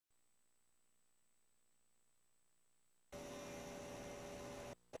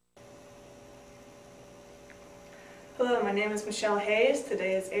Hello, my name is Michele Hayes.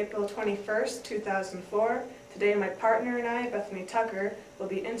 Today is April 21st, 2004. Today my partner and I, Bethany Tucker, will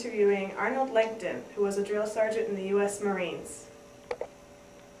be interviewing Arnold Lanckton, who was a drill sergeant in the U.S. Marines.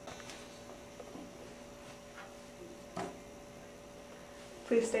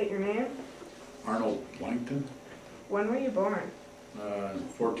 Please state your name. Arnold Lanckton. When were you born?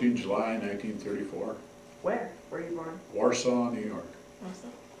 14 July 1934. Where were you born? Warsaw, New York. Warsaw.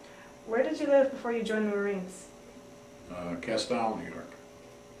 Where did you live before you joined the Marines? Castile, New York.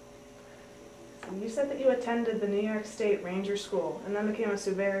 You said that you attended the New York State Ranger School and then became a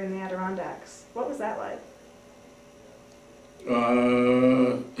surveyor in the Adirondacks. What was that like?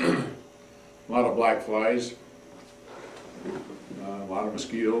 A lot of black flies, a lot of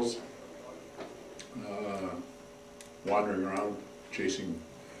mosquitoes, wandering around,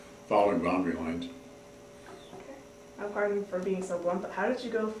 following boundary lines. Pardon for being so blunt, but how did you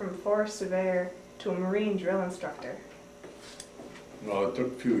go from forest surveyor to a Marine drill instructor? Well, it took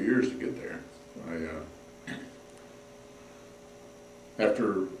a few years to get there.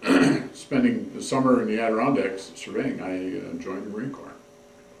 After spending the summer in the Adirondacks surveying, I joined the Marine Corps.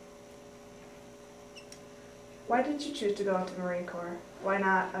 Why did you choose to go into the Marine Corps? Why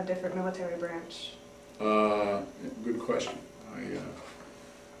not a different military branch? Good question.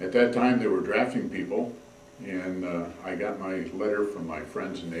 At that time they were drafting people, and I got my letter from my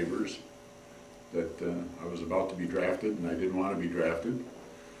friends and neighbors that I was about to be drafted, and I didn't want to be drafted.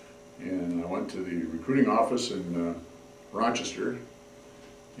 And I went to the recruiting office in Rochester,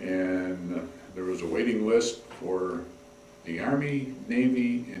 and there was a waiting list for the Army,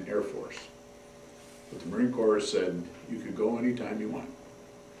 Navy, and Air Force. But the Marine Corps said you could go anytime you want.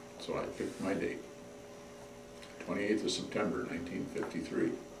 So I picked my date, 28th of September,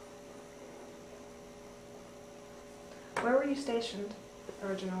 1953. Where were you stationed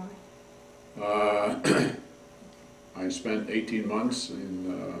originally? I spent 18 months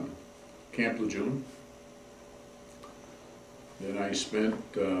in Camp Lejeune. Then I spent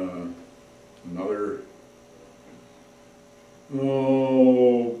another,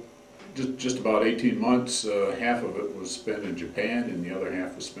 just about 18 months. Half of it was spent in Japan and the other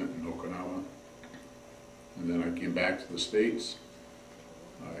half was spent in Okinawa. And then I came back to the States.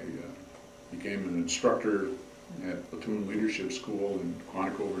 I became an instructor at Platoon Leadership School in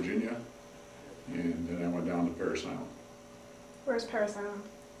Quantico, Virginia. And then I went down to Parris Island. Where's Parris Island?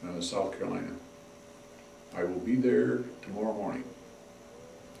 South Carolina. I will be there tomorrow morning.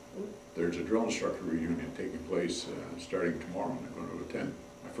 There's a drill instructor reunion taking place starting tomorrow, and I'm going to attend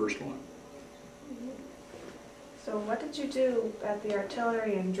my first one. So what did you do at the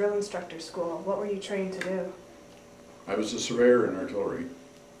artillery and drill instructor school? What were you trained to do? I was a surveyor in artillery,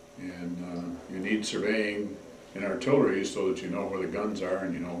 and you need surveying in artillery so that you know where the guns are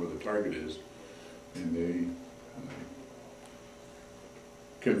and you know where the target is. And they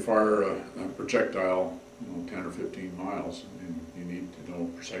can fire a projectile 10 or 15 miles, and you need to know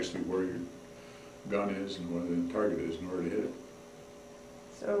precisely where your gun is and where the target is in order to hit it.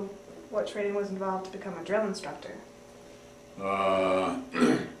 So what training was involved to become a drill instructor? I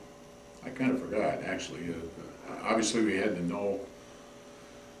kind of forgot, actually. Obviously we had to know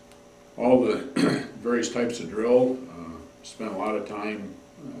all the various types of drill, spent a lot of time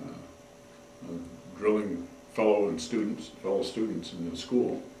drilling fellow students in the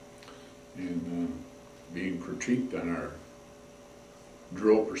school, and being critiqued on our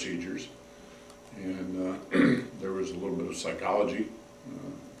drill procedures. And there was a little bit of psychology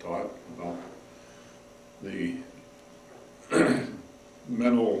taught about the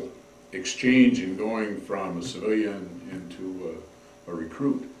mental exchange in going from a civilian into a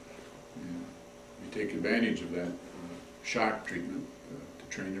recruit. And you take advantage of that shock treatment to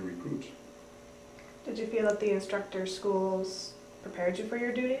train your recruits. Did you feel that the instructor schools prepared you for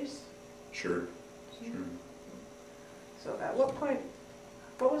your duties? Sure, sure. So at what point,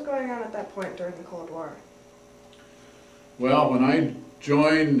 what was going on at that point during the Cold War? Well, when I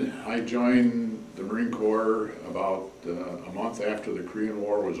joined the Marine Corps about a month after the Korean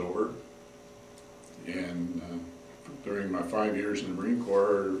War was over. And during my 5 years in the Marine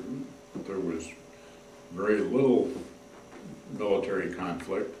Corps, there was very little military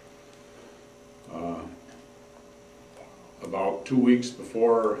conflict. About 2 weeks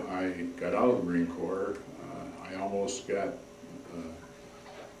before I got out of the Marine Corps, I almost got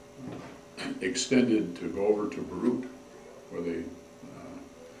extended to go over to Beirut, where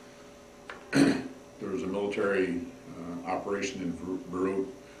there was a military operation in Beirut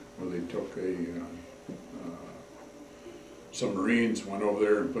where they took some Marines, went over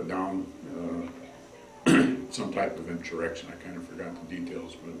there and put down some type of insurrection. I kind of forgot the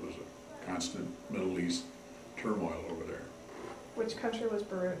details, but it was a constant Middle East turmoil over there. Which country was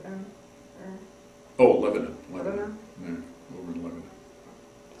Beirut in? Oh, Lebanon. Lebanon? Yeah, over in Lebanon.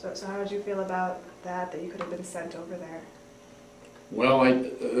 So how did you feel about that you could have been sent over there? Well,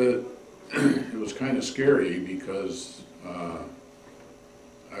 it was kind of scary because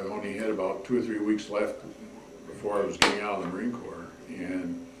I only had about 2 or 3 weeks left before I was getting out of the Marine Corps,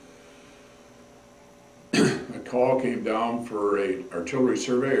 and a call came down for an artillery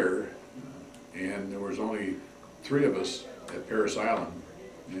surveyor, and there was only 3 of us at Parris Island,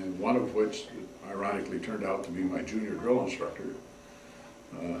 and one of which ironically turned out to be my junior drill instructor,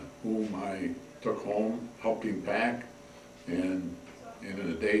 whom I took home, helped him pack, and in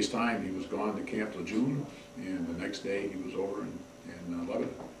a day's time he was gone to Camp Lejeune, and the next day he was over in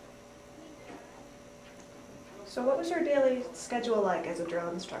Lebanon. So what was your daily schedule like as a drill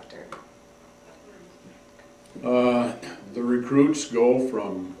instructor? The recruits go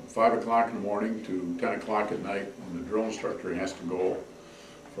from 5 o'clock in the morning to 10 o'clock at night, and the drill instructor has to go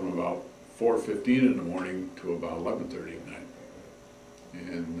from about 4:15 in the morning to about 11:30 at night.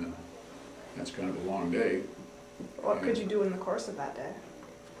 And that's kind of a long day. What could you do in the course of that day?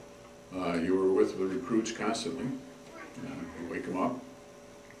 You were with the recruits constantly. You wake them up,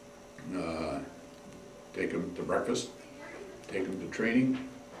 take them to breakfast, take them to training,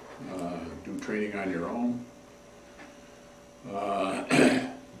 do training on your own.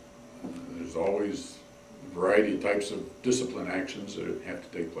 There's always a variety of types of discipline actions that have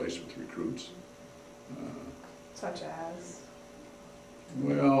to take place with recruits. Such as?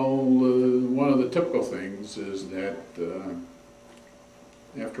 Well, one of the typical things is that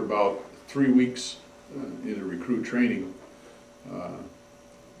after about 3 weeks in a recruit training,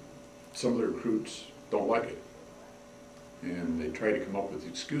 some of the recruits don't like it, and they try to come up with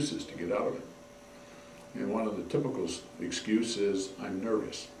excuses to get out of it. And one of the typical excuses is, I'm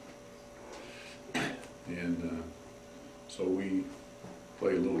nervous. And so we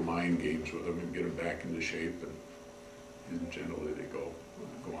play little mind games with them and get them back into shape, and generally they go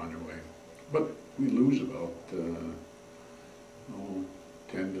on their way. But we lose about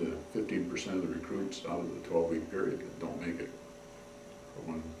 10 to 15% of the recruits out of the 12-week period that don't make it for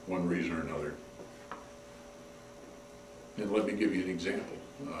one reason or another. And let me give you an example.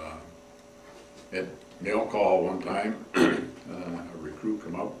 At mail call one time, a recruit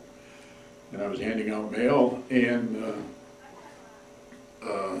come up, and I was handing out mail, and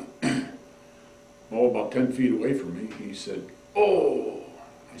about 10 feet away from me, he said, "Oh!"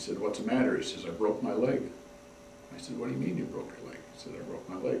 I said, "What's the matter?" He says, "I broke my leg." I said, "What do you mean you broke your leg?" He said, "I broke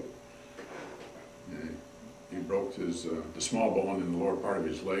my leg." And he broke his the small bone in the lower part of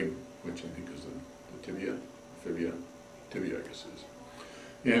his leg, which I think is the tibia, I guess it is.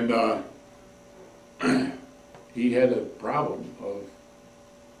 And he had a problem of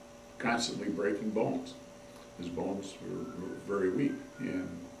constantly breaking bones. His bones were very weak, and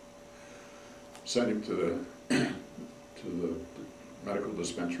sent him to the medical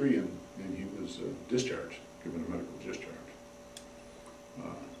dispensary, and he was discharged, given a medical discharge.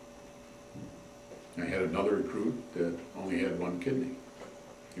 I had another recruit that only had 1 kidney.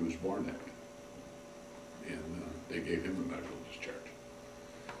 He was born that way, and they gave him a medical discharge.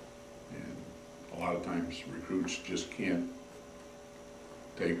 And a lot of times recruits just can't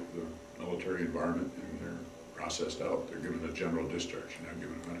take the military environment, and they're processed out. They're given a general discharge, not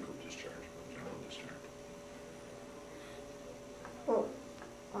given a medical discharge, but a general discharge. Well,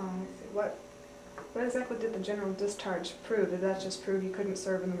 what exactly did the general discharge prove? Did that just prove you couldn't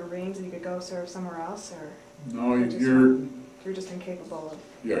serve in the Marines and you could go serve somewhere else, or? No, you're just incapable of?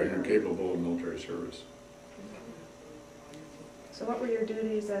 Yeah, you're incapable of military service. So what were your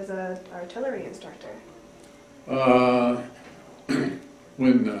duties as an artillery instructor?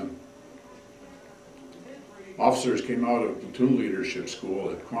 When officers came out of platoon leadership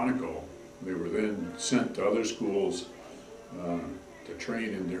school at Quantico, they were then sent to other schools to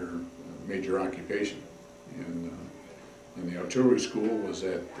train in their major occupation. And the artillery school was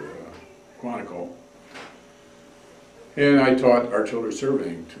at Quantico. And I taught artillery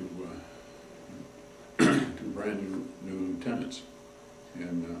surveying to brand new lieutenants,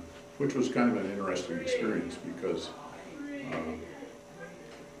 and which was kind of an interesting experience, because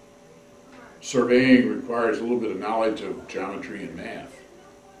surveying requires a little bit of knowledge of geometry and math,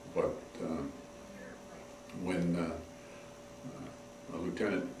 but when a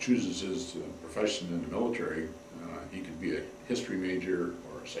lieutenant chooses his profession in the military, he could be a history major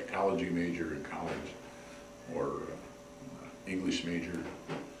or a psychology major in college, or English major,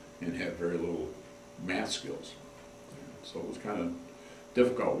 and have very little math skills. So it was kind of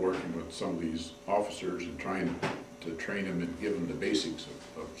difficult working with some of these officers and trying to train them and give them the basics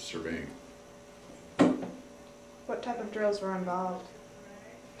of surveying. What type of drills were involved?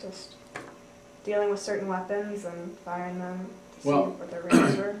 Just dealing with certain weapons and firing them to see what their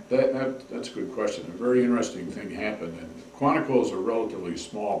ranges were? That's a good question. A very interesting thing happened. And Quantico is a relatively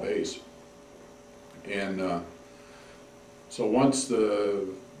small base. And so once the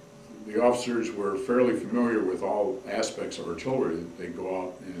officers were fairly familiar with all aspects of artillery, they'd go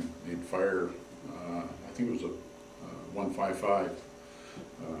out and they'd fire, I think it was a 155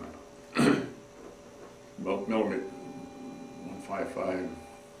 millimeter 155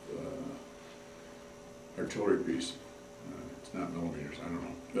 artillery piece. It's not millimeters, I don't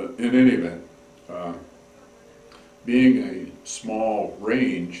know. But in any event, being a small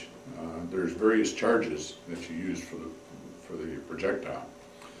range, there's various charges that you use for the projectile,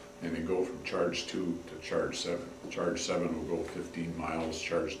 and they go from charge 2 to charge 7. Charge 7 will go 15 miles.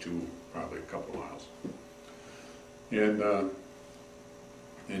 Charge 2 probably a couple miles.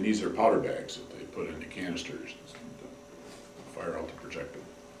 And these are powder bags that they put into canisters to fire out the projectile.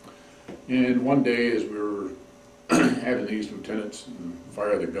 And one day, as we were having these lieutenants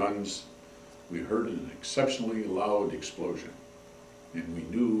fire the guns, we heard an exceptionally loud explosion. And we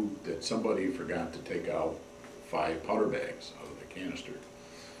knew that somebody forgot to take out 5 powder bags out of the canister.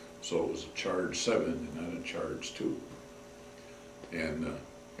 So it was a charge 7 and not a charge 2. And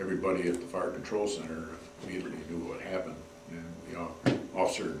everybody at the Fire Control Center immediately knew what happened. And the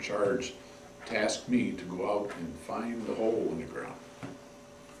officer in charge tasked me to go out and find the hole in the ground.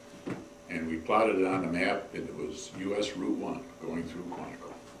 And we plotted it on a map, and it was US Route 1 going through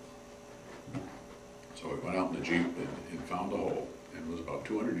Quantico. So we went out in the Jeep and found the hole, and it was about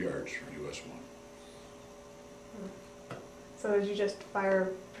 200 yards from US 1. So did you just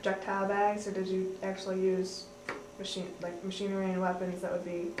fire projectile bags, or did you actually use machinery and weapons that would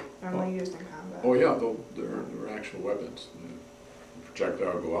be normally used in combat? Oh yeah, they're actual weapons. The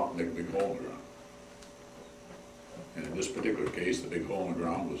projectile would go out and make a big hole in the ground. And in this particular case, the big hole in the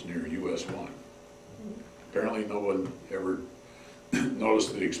ground was near US 1. Apparently no one ever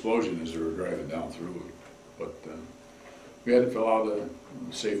noticed the explosion as they were driving down through it. But we had to fill out a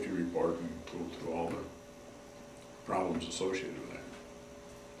safety report and go through all the problems associated with that.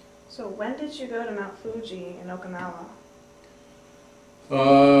 So when did you go to Mount Fuji in Okinawa?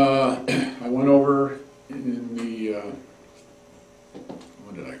 I went over in the,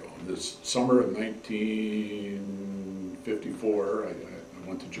 when did I go? This summer of 1954, I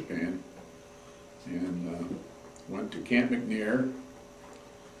went to Japan and went to Camp McNair,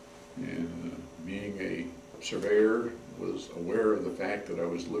 and being a surveyor was aware of the fact that I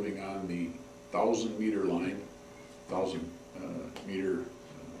was living on the 1,000-meter line, 1,000-meter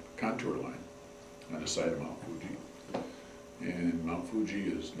contour line on the side of Mount Fuji. And Mount Fuji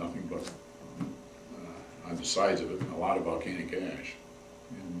is nothing but, on the sides of it, a lot of volcanic ash.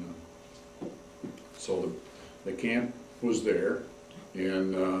 And so the camp was there,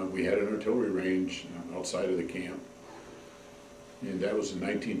 and we had an artillery range outside of the camp. And that was in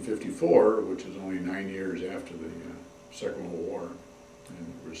 1954, which is only 9 years after the Second World War.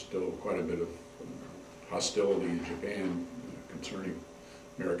 And there was still quite a bit of hostility in Japan concerning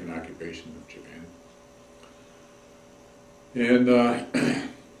American occupation of Japan.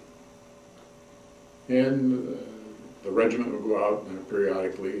 And the regiment would go out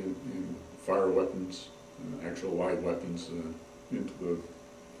periodically and fire weapons, actual live weapons, into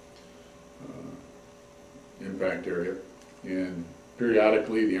the impact area. And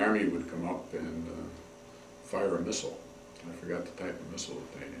periodically the Army would come up and fire a missile. I forgot the type of missile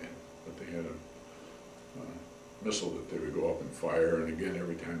that they had, but they had a missile that they would go up and fire. And again,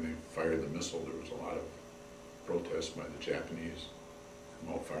 every time they fired the missile, there was a lot of protests by the Japanese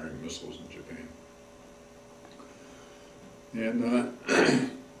about firing missiles in Japan. And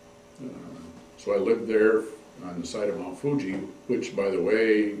so I lived there on the side of Mount Fuji, which, by the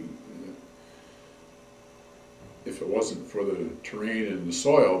way, if it wasn't for the terrain and the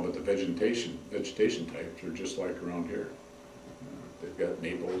soil, but the vegetation types are just like around here. They've got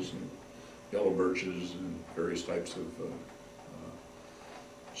maples and yellow birches and various types of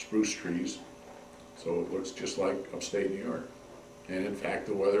spruce trees. So it looks just like upstate New York. And in fact,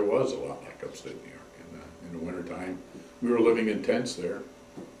 the weather was a lot like upstate New York. In the wintertime, we were living in tents there.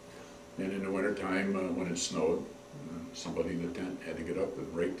 And in the wintertime, when it snowed, somebody in the tent had to get up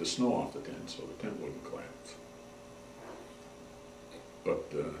and rake the snow off the tent so the tent wouldn't collapse.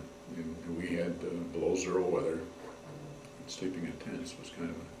 But we had below zero weather. And sleeping in tents was kind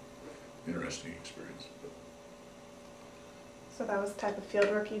of an interesting experience. So that was the type of field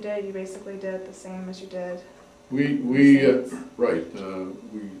work you did? You basically did the same as you did? Right.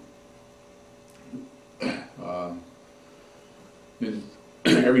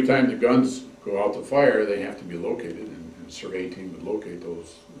 Every time the guns go out to fire, they have to be located, and a survey team would locate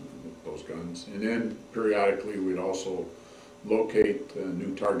those guns. And then periodically we'd also locate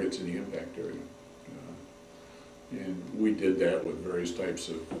new targets in the impact area. And we did that with various types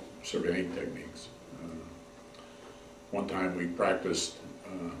of surveying techniques. One time we practiced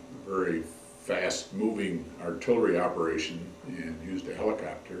a very fast-moving artillery operation and used a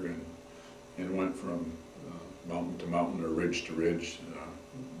helicopter and went from mountain to mountain or ridge to ridge,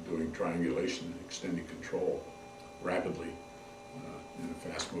 doing triangulation, extending control rapidly in a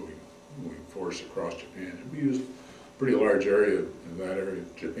fast-moving force across Japan. And we used a pretty large area in that area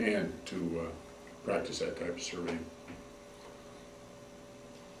of Japan to practice that type of surveying.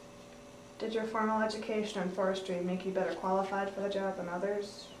 Did your formal education in forestry make you better qualified for the job than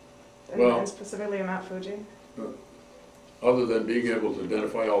others? Well, and specifically in Mount Fuji? Other than being able to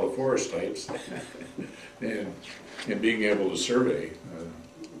identify all the forest types and being able to survey,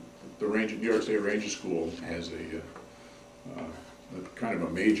 the New York State Ranger School has a kind of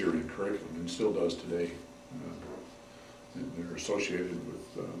a major in curriculum, and still does today. And they're associated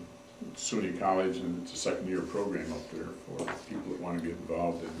with SUNY College, and it's a second-year program up there for people that want to get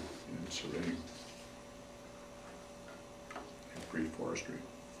involved in surveying and pre-forestry.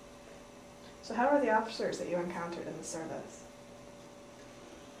 So how were the officers that you encountered in the service?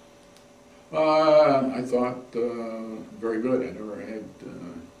 I thought very good. I never had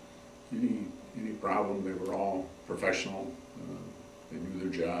any problem. They were all professional. They knew their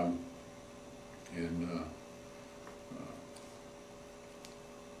job, and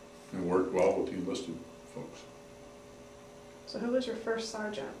worked well with the enlisted folks. So who was your first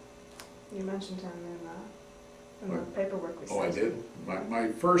sergeant? You mentioned him in the paperwork we sent. Oh, I did? My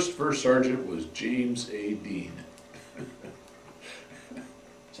first sergeant was James A. Dean.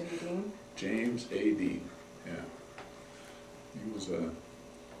 Jimmy Dean? James A. Dean, yeah. He was a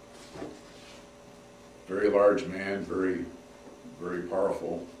very large man, very, very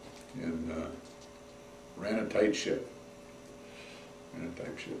powerful, and ran a tight ship.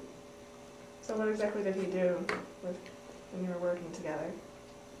 So what exactly did he do when you were working together?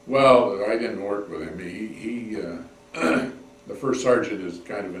 Well, I didn't work with him. He the first sergeant is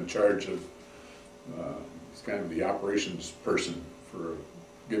kind of in charge of, he's kind of the operations person for a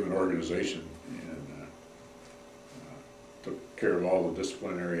given organization, and took care of all the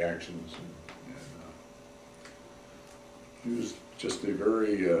disciplinary actions. And he was just a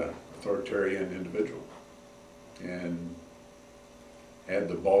very authoritarian individual, and had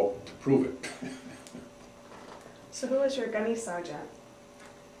the bulk to prove it. So who was your gunny sergeant?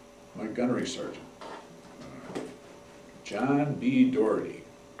 My gunnery sergeant, John B. Doherty.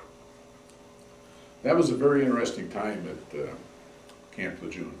 That was a very interesting time at Camp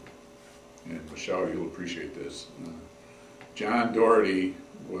Lejeune, and Michele, you'll appreciate this. John Doherty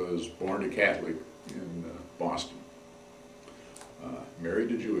was born a Catholic in Boston,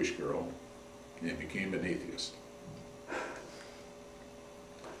 married a Jewish girl, and became an atheist.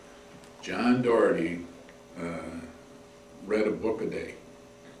 John Doherty read a book a day.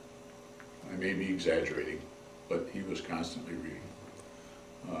 I may be exaggerating, but he was constantly reading.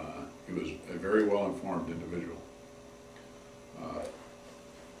 He was a very well-informed individual.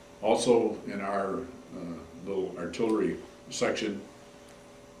 Also, in our little artillery section,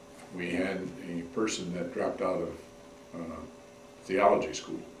 we had a person that dropped out of theology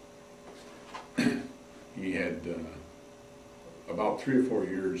school. He had about 3 or 4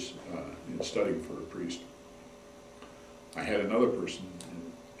 years in studying for a priest. I had another person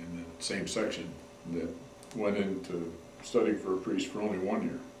in the same section that went into studying for a priest for only 1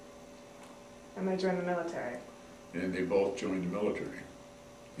 year. And they joined the military. And they both joined the military.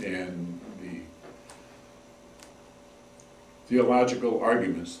 And the theological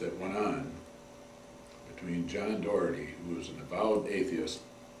arguments that went on between John Doherty, who was an avowed atheist,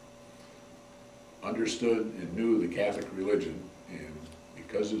 understood and knew the Catholic religion, and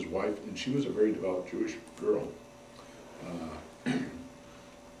because his wife, and she was a very devout Jewish girl,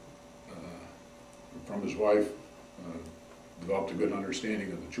 from his wife, developed a good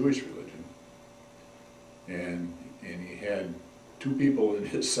understanding of the Jewish religion, and he had 2 people in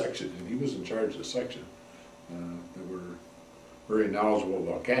his section, and he was in charge of the section, that were very knowledgeable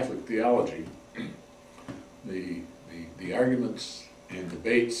about Catholic theology. The arguments and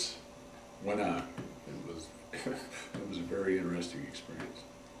debates went on. It was a very interesting experience.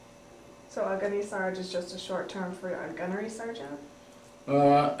 So a gunny sarge is just a short term for a gunnery sergeant?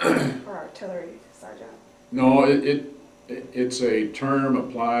 Or artillery sergeant? No, it's a term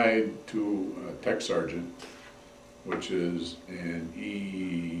applied to a tech sergeant, which is an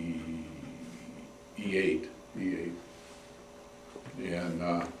E8,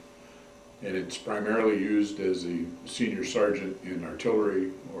 And it's primarily used as a senior sergeant in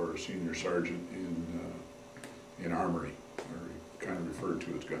artillery or a senior sergeant in armory, or kind of referred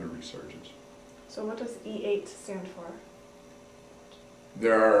to as gunnery sergeants. So what does E8 stand for?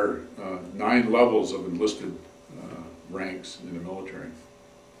 There are 9 levels of enlisted ranks in the military.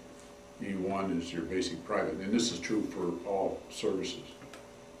 E1 is your basic private, and this is true for all services,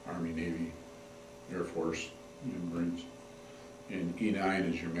 Army, Navy, Air Force, and Marines. And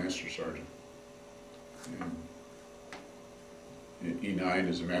E9 is your master sergeant. And E9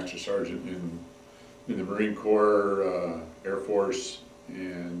 is a master sergeant in the Marine Corps, Air Force,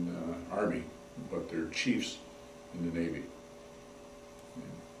 and Army, but they're chiefs in the Navy.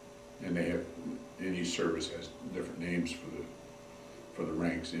 And they have, and each service has different names for the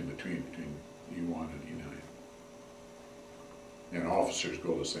ranks in between E1 and E9. And officers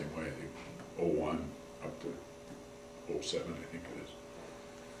go the same way, I think, 01 up to 07, I think it is.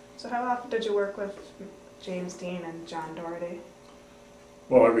 So how often did you work with James Dean and John Doherty?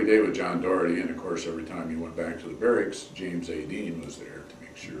 Well, every day with John Doherty, and of course every time he went back to the barracks, James A. Dean was there to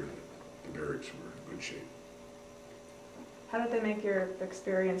make sure that the barracks were in good shape. How did they make your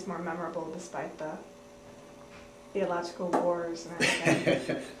experience more memorable despite the theological wars and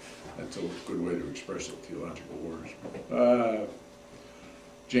everything? That's a good way to express it, theological wars.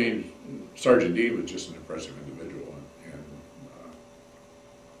 Sergeant Dean was just an impressive individual and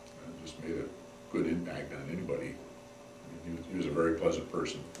just made a good impact on anybody. He was a very pleasant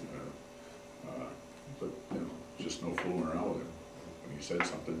person, but you know, just no fooling around with him. When he said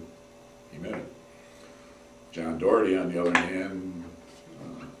something, he meant it. John Doherty, on the other hand,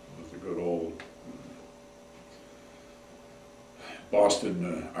 was a good old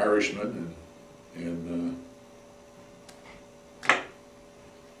Boston Irishman, and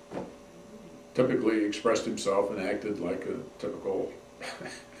typically expressed himself and acted like a typical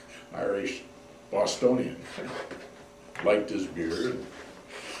Irish Bostonian. Liked his beer and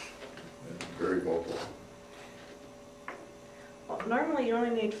very vocal. Well, normally you only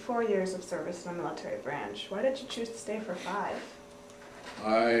need 4 years of service in a military branch. Why did you choose to stay for 5?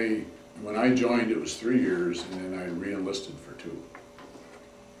 When I joined, it was 3 years, and then I re-enlisted for 2.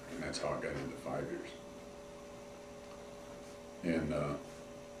 And that's how I got into 5 years. And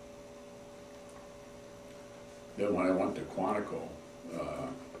then when I went to Quantico,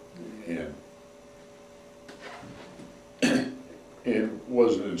 and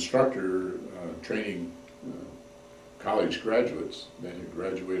was an instructor training college graduates that had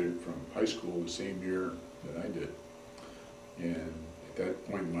graduated from high school the same year that I did. And at that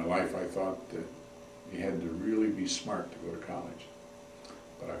point in my life, I thought that you had to really be smart to go to college.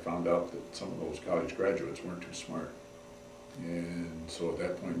 But I found out that some of those college graduates weren't too smart. And so at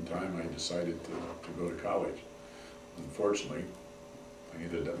that point in time, I decided to go to college. Unfortunately, I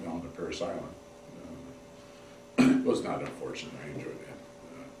ended up down to Parris Island. It was not unfortunate, I enjoyed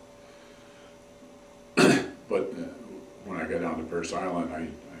that. But when I got down to Parris Island, I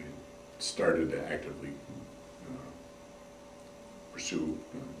started to actively pursue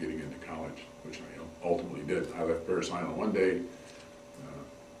getting into college, which I ultimately did. I left Parris Island one day,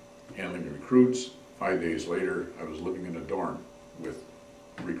 handling the recruits. 5 days later, I was living in a dorm with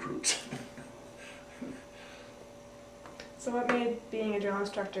recruits. So what made being a drill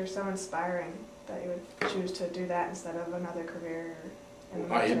instructor so inspiring that you would choose to do that instead of another career in the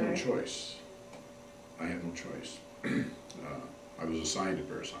military? I had no choice. I had no choice. I was assigned to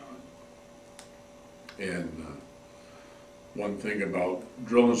Parris Island. And one thing about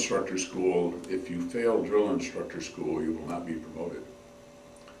drill instructor school, if you fail drill instructor school, you will not be promoted.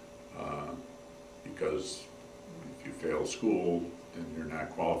 Because if you fail school, then you're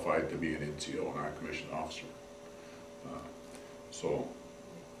not qualified to be an NCO, non-commissioned officer.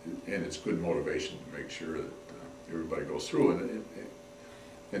 And it's good motivation to make sure that everybody goes through.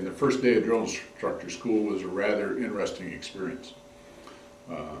 And the first day of drill instructor school was a rather interesting experience.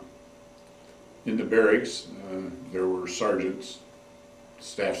 In the barracks, there were sergeants,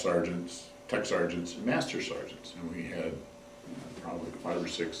 staff sergeants, tech sergeants, and master sergeants. And we had probably 5 or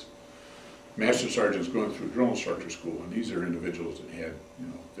 6 master sergeants going through drill instructor school. And these are individuals that had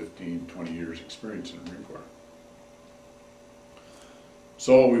 15, 20 years experience in the Marine Corps.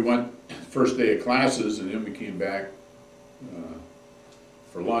 So we went first day of classes, and then we came back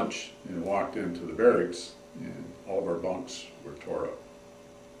for lunch and walked into the barracks, and all of our bunks were tore up.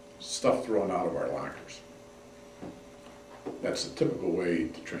 Stuff thrown out of our lockers. That's the typical way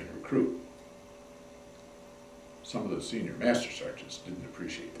to train a recruit. Some of the senior master sergeants didn't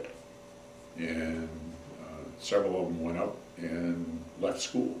appreciate that. And several of them went up and left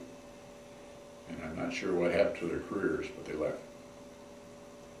school. And I'm not sure what happened to their careers, but they left.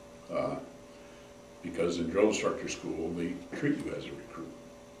 because in drill instructor school, they treat you as a recruit,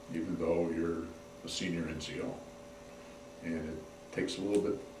 even though you're a senior NCO. And it takes a little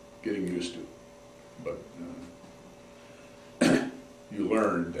bit getting used to, but you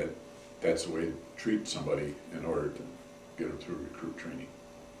learn that that's the way to treat somebody in order to get them through recruit training.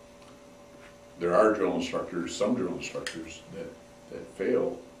 There are drill instructors, some drill instructors that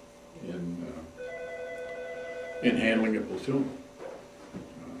fail in handling a platoon.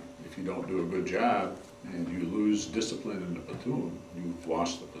 If you don't do a good job and you lose discipline in the platoon, you've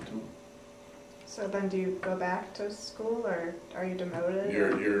lost the platoon. So then do you go back to school, or are you demoted?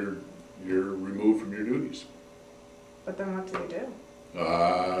 You're removed from your duties. But then what do you do?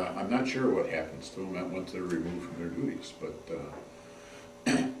 I'm not sure what happens to them once they're removed from their duties, but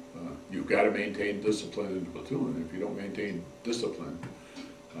you've got to maintain discipline in the platoon. If you don't maintain discipline,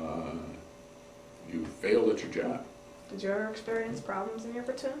 you failed at your job. Did you ever experience problems in your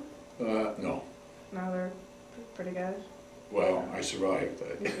platoon? No. No, they're pretty good. Well, I survived.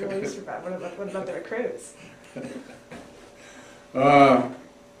 You really survived. What about the recruits? Well,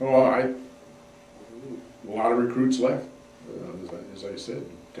 a lot of recruits left. As I said,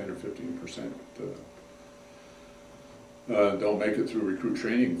 10 or 15% don't make it through recruit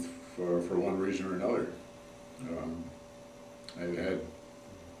training for one reason or another. I've had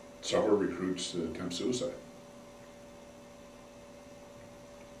several recruits attempt suicide.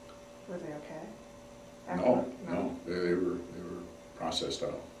 Were they okay? No, they were processed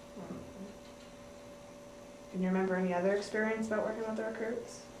out. Can you remember any other experience about working with the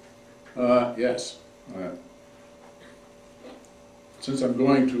recruits? Yes. Since I'm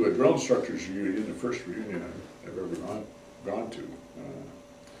going to a drill instructors reunion, the first reunion I've ever gone to,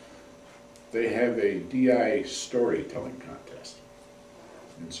 they have a DI storytelling contest.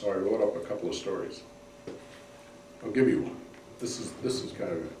 And so I wrote up a couple of stories. I'll give you one. This is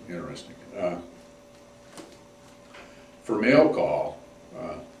kind of interesting. For mail call,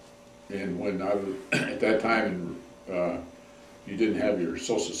 and when I was at that time, you didn't have your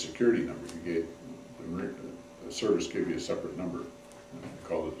social security number. You gave the service gave you a separate number. They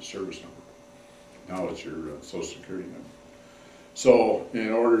called it the service number. Now it's your social security number. So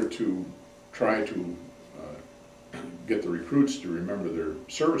in order to try to get the recruits to remember their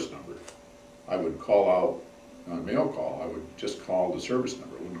service number, I would call out on a mail call. I would just call the service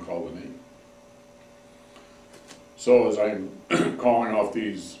number. I wouldn't call the name. So as I'm calling off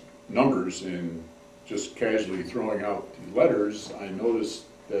these numbers and just casually throwing out the letters, I noticed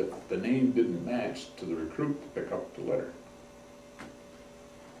that the name didn't match to the recruit to pick up the letter.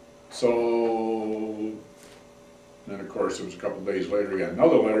 So then, of course, it was a couple of days later, I got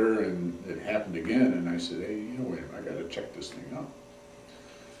another letter, and it happened again, and I said, hey, you know, wait a minute, I got to check this thing out.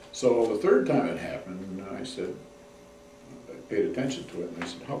 So the third time it happened, I said, I paid attention to it, and I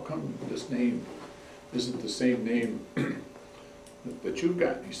said, how come this name isn't the same name that you've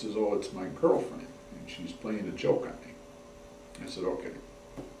got? And he says, oh, it's my girlfriend, and she's playing a joke on me. I said, okay.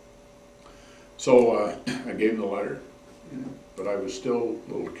 So I gave him the letter, but I was still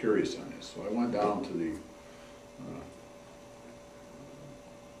a little curious on this. So I went down to the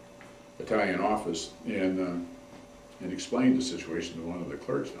Italian office and explained the situation to one of the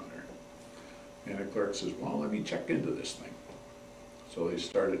clerks down there. And the clerk says, well, let me check into this thing. So they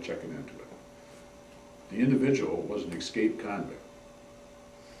started checking into it. The individual was an escaped convict.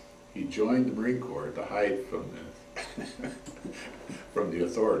 He joined the Marine Corps to hide from the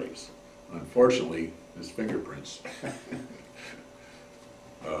authorities. Unfortunately, his fingerprints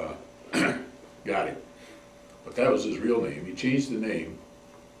got him. But that was his real name. He changed the name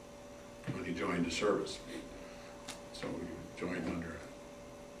when he joined the service. So he joined under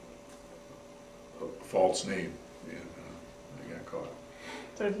a false name, and they got caught.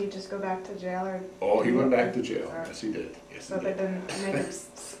 So did he just go back to jail, or? Oh, he went back to jail. Yes, he did. Yes, so they didn't make him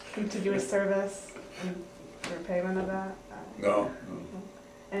continue his service and for payment of that? No.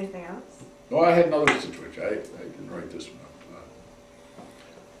 Anything else? No, I had another situation. I didn't write this one up.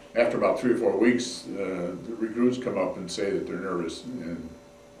 After about 3 or 4 weeks, the recruits come up and say that they're nervous. And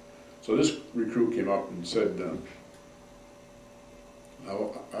so this recruit came up and said, I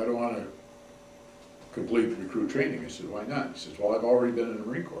don't want to complete recruit training. I said, why not? He says, well, I've already been in the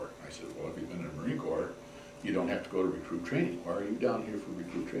Marine Corps. I said, well, if you've been in the Marine Corps, you don't have to go to recruit training. Why are you down here for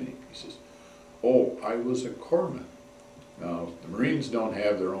recruit training? He says, oh, I was a corpsman. Now, the Marines don't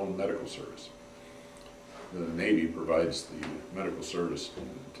have their own medical service. The Navy provides the medical service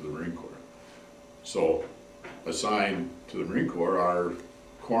to the Marine Corps. So, assigned to the Marine Corps are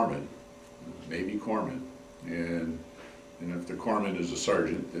corpsmen, Navy corpsmen, and if the corpsman is a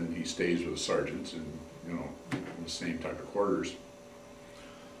sergeant, then he stays with the sergeants and, you know, in the same type of quarters.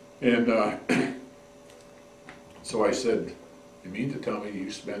 And So I said, you mean to tell me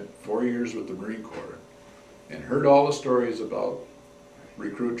you spent 4 years with the Marine Corps and heard all the stories about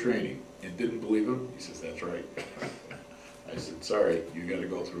recruit training and didn't believe him? He says, that's right. I said, sorry, you got to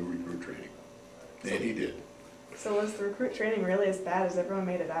go through recruit training. And he did. So was the recruit training really as bad as everyone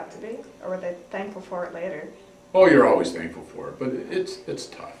made it out to be? Or were they thankful for it later? Oh, you're always thankful for it, but it's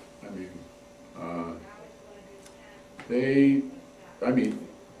tough. I mean,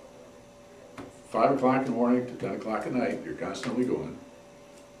 5 o'clock in the morning to 10 o'clock at night, you're constantly going.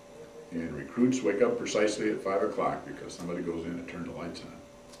 And recruits wake up precisely at 5 o'clock because somebody goes in and turns the lights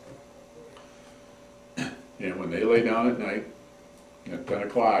on. And when they lay down at night, at 10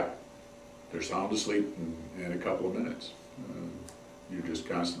 o'clock, they're sound asleep in a couple of minutes. You're just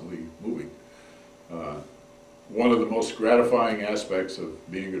constantly moving. One of the most gratifying aspects of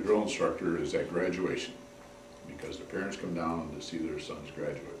being a drill instructor is at graduation, because the parents come down to see their sons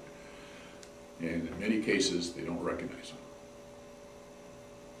graduate. And in many cases, they don't recognize them.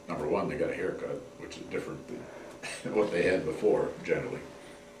 Number one, they got a haircut, which is different than what they had before, generally.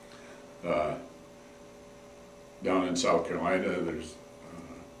 Down in South Carolina, there's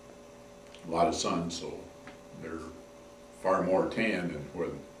a lot of sun, so they're far more tan than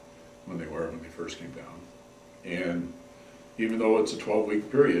when they were when they first came down. And even though it's a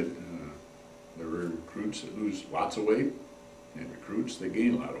 12-week period, there are recruits that lose lots of weight, and recruits that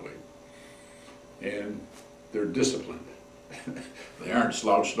gain a lot of weight. And they're disciplined. They aren't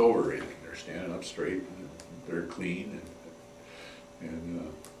slouched over or anything. They're standing up straight, and they're clean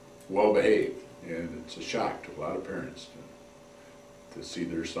and well behaved. And it's a shock to a lot of parents to see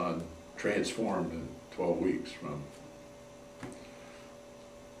their son transformed in 12 weeks from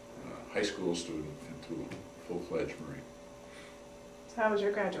a high school student into a full-fledged Marine. So how was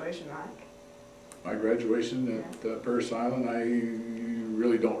your graduation like? My graduation at Parris Island, I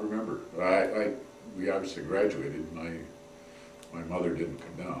really don't remember. We obviously graduated. My mother didn't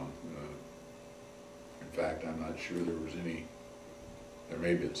come down. In fact, I'm not sure there was any. There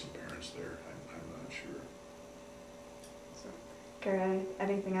may have been some parents there. I'm not sure. So, Gary,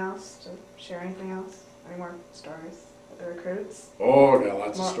 anything else to share? Anything else? Any more stories with the recruits? Oh, I got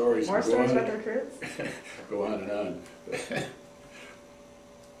lots of stories. More stories about the recruits? Go on and on.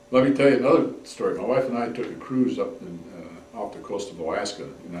 Let me tell you another story. My wife and I took a cruise up off the coast of Alaska,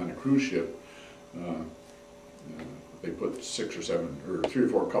 and on a cruise ship, they put 6 or 7 or 3 or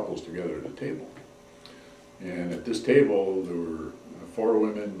 4 couples together at a table. And at this table, there were 4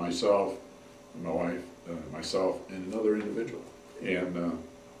 women, myself, my wife, myself, and another individual. And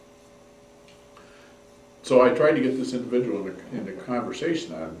so I tried to get this individual into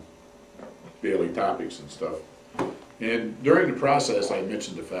conversation on daily topics and stuff. And during the process, I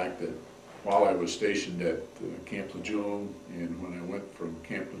mentioned the fact that while I was stationed at Camp Lejeune, and when I went from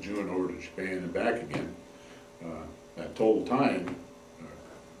Camp Lejeune over to Japan and back again, that total time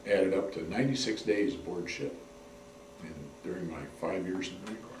added up to 96 days aboard ship during my 5 years in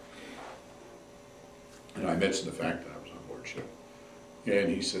the Marine Corps. And I mentioned the fact that I was on board ship. And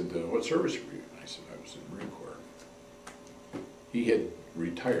he said, what service were you? And I said, I was in the Marine Corps. He had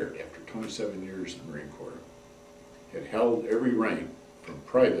retired after 27 years in the Marine Corps, had held every rank from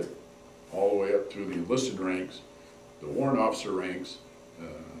private all the way up through the enlisted ranks, the warrant officer ranks,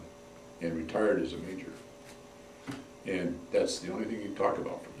 and retired as a major. And that's the only thing he talked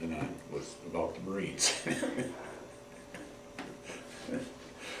about from then on, was about the Marines.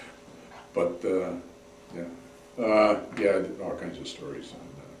 But yeah, all kinds of stories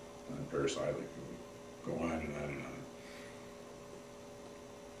on Parris Island. Go on and on and on.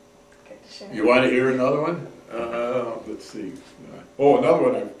 Good to share. You want to hear another one? Let's see. Another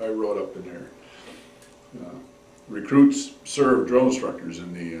one I wrote up in there. Recruits serve drill instructors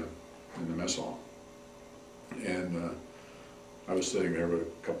in the mess hall, and I was sitting there with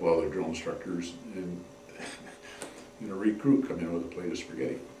a couple other drill instructors, and a recruit come in with a plate of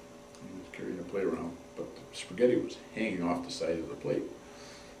spaghetti. He was carrying a plate around, but the spaghetti was hanging off the side of the plate.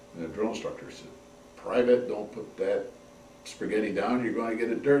 And the drill instructor said, "Private, don't put that spaghetti down, you're going to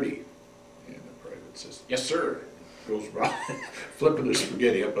get it dirty." And the private says, "Yes, sir." Goes around flipping the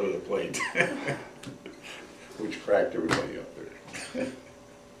spaghetti up under the plate, which cracked everybody up there.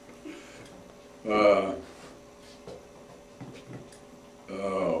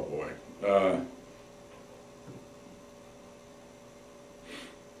 Oh boy. I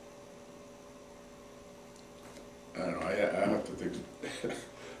don't know, I have to think,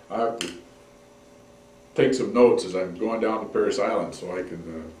 I have to take some notes as I'm going down to Parris Island so I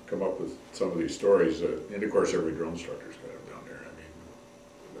can come up with some of these stories. And of course every drill instructor's got them down there. I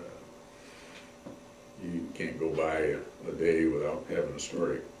mean, you can't go by a day without having a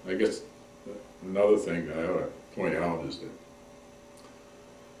story. I guess another thing I ought to point out is that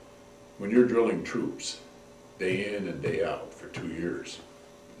when you're drilling troops, day in and day out for 2 years,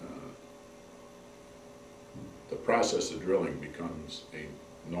 the process of drilling becomes a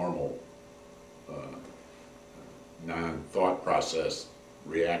normal, non-thought process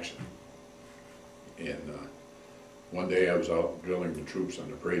reaction. And one day I was out drilling the troops on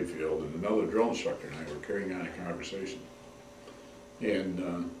the parade field, and another drill instructor and I were carrying on a conversation.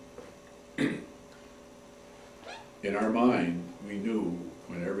 And in our mind, we knew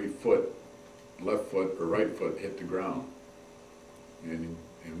when every foot, left foot or right foot, hit the ground, and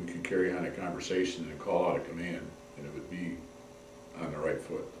we could carry on a conversation and call out a command, and it would be on the right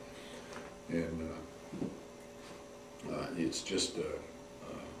foot. And it's just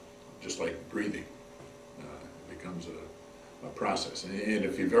like breathing. It becomes a process. And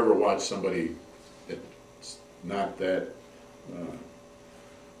if you've ever watched somebody that's not that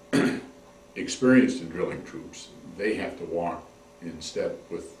experienced in drilling troops, they have to walk in step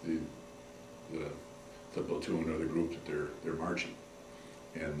with the platoon or the group that they're marching,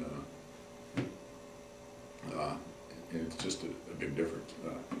 and it's just a big difference.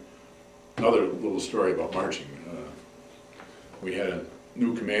 Another little story about marching. We had a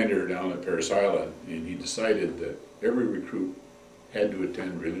new commander down at Parris Island, and he decided that every recruit had to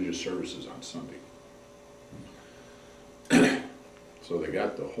attend religious services on Sunday. So they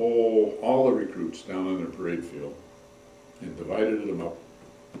got all the recruits down on their parade field and divided them up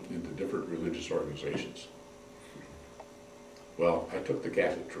into different religious organizations. Well, I took the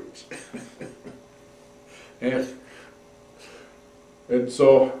Catholic troops. and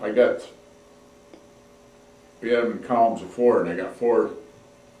so we had them in columns of 4, and I got 4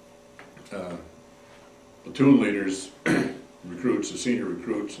 platoon leaders, recruits, the senior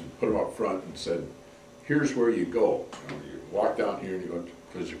recruits, and put them up front and said, here's where you go. You walk down here and you go,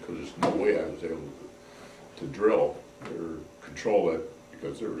 because there's no way I was able to drill or control it,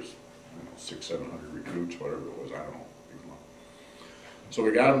 because there was 600-700 recruits, whatever it was, I don't know. So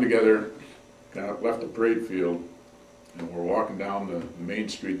we got them together, left the parade field, and we're walking down the main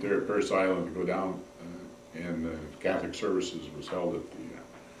street there at Parris Island to go down, and the Catholic services was held at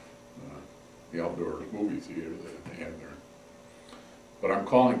the outdoor movie theater that they had there. But I'm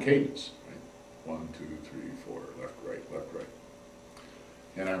calling cadence, right? 1, 2, 3, 4, left, right.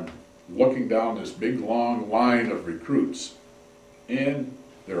 And I'm looking down this big long line of recruits, and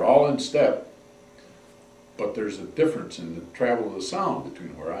they're all in step, but there's a difference in the travel of the sound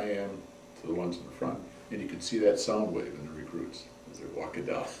between where I am to the ones in the front. And you can see that sound wave in the recruits as they're walking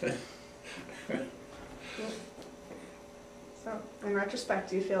down. So, in retrospect,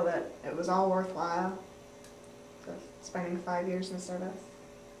 do you feel that it was all worthwhile, spending 5 years in service?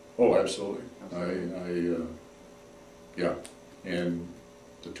 Oh, absolutely. Yeah. And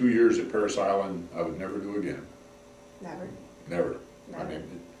the 2 years at Parris Island, I would never do again. Never. I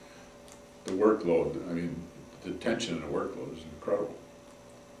mean, the workload, the tension and the workload is incredible.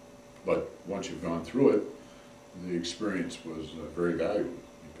 But once you've gone through it, the experience was very valuable,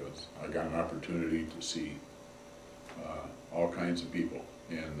 because I got an opportunity to see all kinds of people.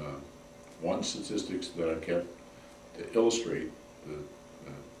 And one statistics that I kept to illustrate the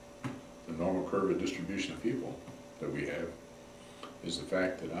normal curve of distribution of people that we have is the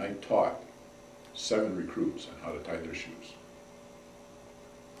fact that I taught 7 recruits on how to tie their shoes.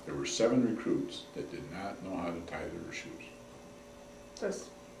 There were 7 recruits that did not know how to tie their shoes. Just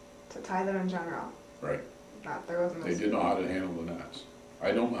to tie them in general? Right. There wasn't. They didn't know how to handle the knots.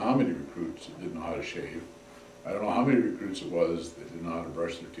 I don't know how many recruits that didn't know how to shave. I don't know how many recruits it was that didn't know how to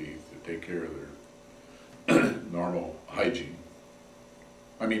brush their teeth, to take care of their normal hygiene.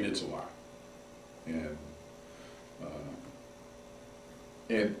 It's a lot. And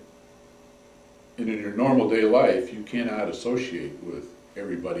in your normal day life, you cannot associate with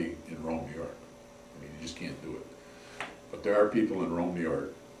everybody in Rome, New York. You just can't do it. But there are people in Rome, New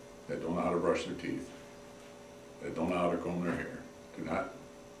York that don't know how to brush their teeth, that don't know how to comb their hair, do not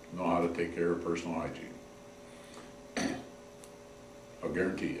know how to take care of personal hygiene. I'll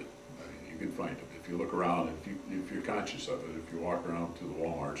guarantee you. You can find them. If you look around, if you're conscious of it, if you walk around to the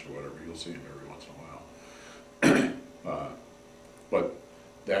Walmarts or whatever, you'll see them every once in a while. But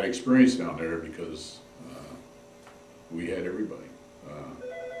that experience down there, because we had everybody.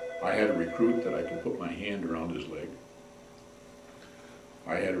 I had a recruit that I could put my hand around his leg.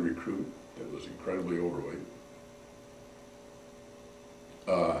 I had a recruit that was incredibly overweight.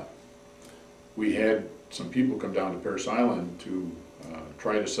 We had some people come down to Parris Island to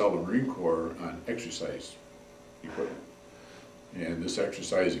try to sell the Marine Corps on exercise equipment. And this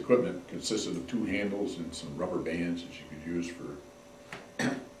exercise equipment consisted of 2 handles and some rubber bands that you could use for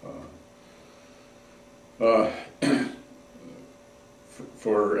uh,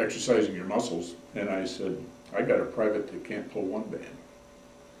 for exercising your muscles. And I said, I got a private that can't pull one band.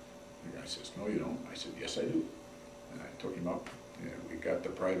 The guy says, no you don't. I said, yes I do. And I took him up and we got the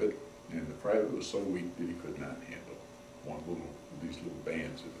private, and the private was so weak that he could not handle these little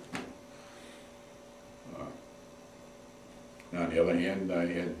bands. On the other hand, I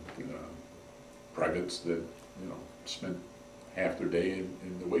had privates that, you know, spent half their day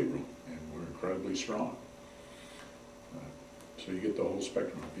in the weight room and were incredibly strong. So you get the whole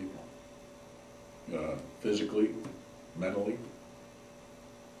spectrum of people. Physically, mentally,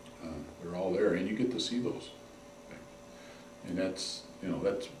 they're all there, and you get to see those things. And that's, you know,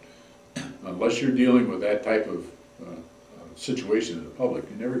 that's, unless you're dealing with that type of situation in the public,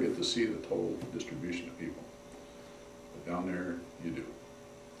 you never get to see the total distribution of people. But down there, you do.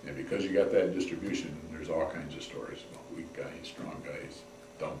 And because you got that distribution, there's all kinds of stories about weak guys, strong guys,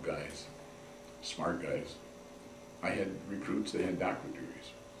 dumb guys, smart guys. I had recruits that had doctorate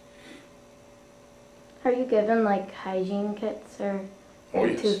degrees. Are you given like hygiene kits or Oh,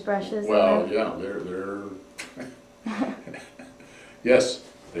 yes. toothbrushes? Well, yeah, they're yes,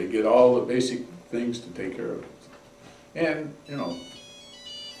 they get all the basic things to take care of it. And, you know,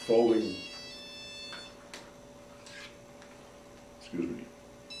 folding, excuse me.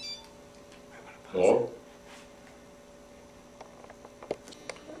 Hello?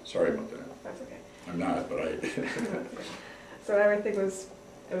 Sorry about that. That's okay. I'm not, but I... So everything was,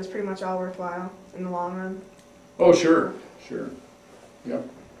 it was pretty much all worthwhile in the long run? Oh, sure, sure. Yep.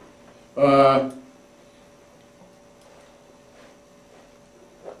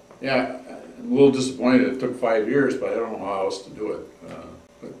 Yeah, I'm a little disappointed it took 5 years, but I don't know how else to do it.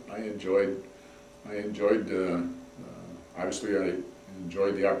 But I enjoyed, obviously I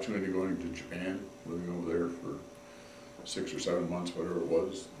enjoyed the opportunity of going to Japan, living over there for 6 or 7 months, whatever it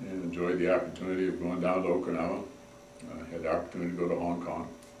was, and enjoyed the opportunity of going down to Okinawa. Had the opportunity to go to Hong Kong.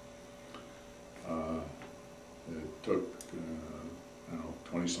 It took, I don't know,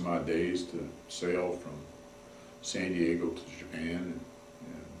 20 some odd days to sail from San Diego to Japan,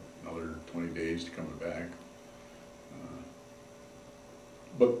 and another 20 days to coming back.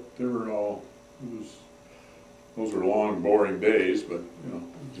 But they were all, those were long, boring days, but you know, it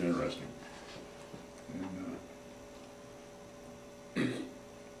was interesting. And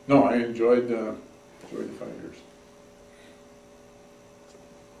no, I enjoyed the 5 years.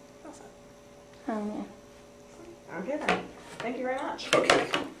 Oh, yeah. Okay then. Thank you very much. Okay.